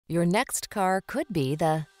Your next car could be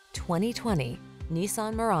the 2020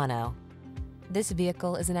 Nissan Murano. This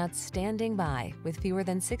vehicle is an outstanding buy with fewer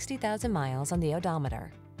than 60,000 miles on the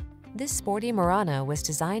odometer. This sporty Murano was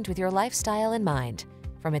designed with your lifestyle in mind.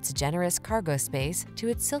 From its generous cargo space to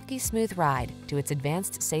its silky smooth ride to its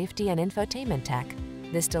advanced safety and infotainment tech,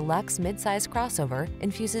 this deluxe midsize crossover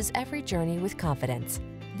infuses every journey with confidence.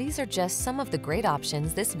 These are just some of the great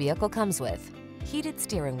options this vehicle comes with: heated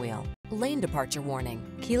steering wheel, lane departure warning,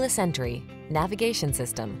 keyless entry, navigation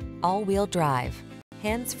system, all-wheel drive,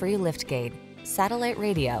 hands-free liftgate, satellite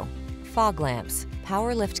radio, fog lamps,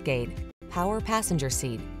 power liftgate, power passenger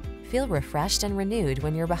seat. Feel refreshed and renewed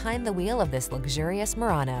when you're behind the wheel of this luxurious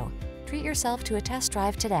Murano. Treat yourself to a test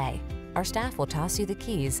drive today. Our staff will toss you the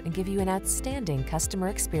keys and give you an outstanding customer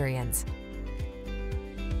experience.